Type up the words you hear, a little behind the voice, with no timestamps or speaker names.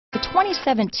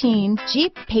2017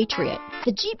 Jeep Patriot.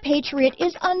 The Jeep Patriot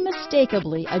is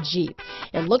unmistakably a Jeep.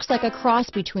 It looks like a cross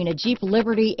between a Jeep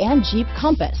Liberty and Jeep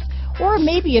Compass, or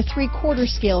maybe a 3/4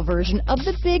 scale version of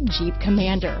the big Jeep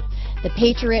Commander. The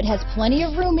Patriot has plenty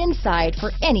of room inside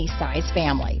for any size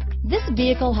family. This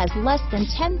vehicle has less than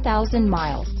 10,000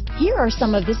 miles. Here are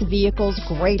some of this vehicle's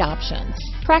great options: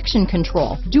 traction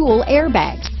control, dual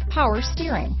airbags, power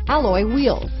steering, alloy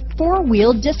wheels,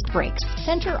 4-wheel disc brakes,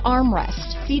 center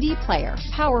armrest, CD player,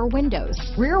 power windows,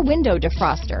 rear window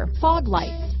defroster, fog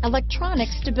lights, electronic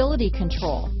stability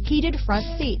control, heated front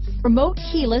seats, remote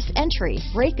keyless entry,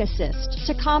 brake assist,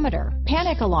 tachometer,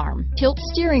 panic alarm, tilt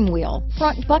steering wheel,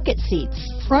 front bucket seats,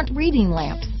 front reading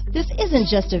lamps. This isn't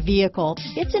just a vehicle,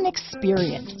 it's an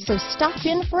experience. So stop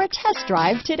in for a test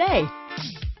drive today.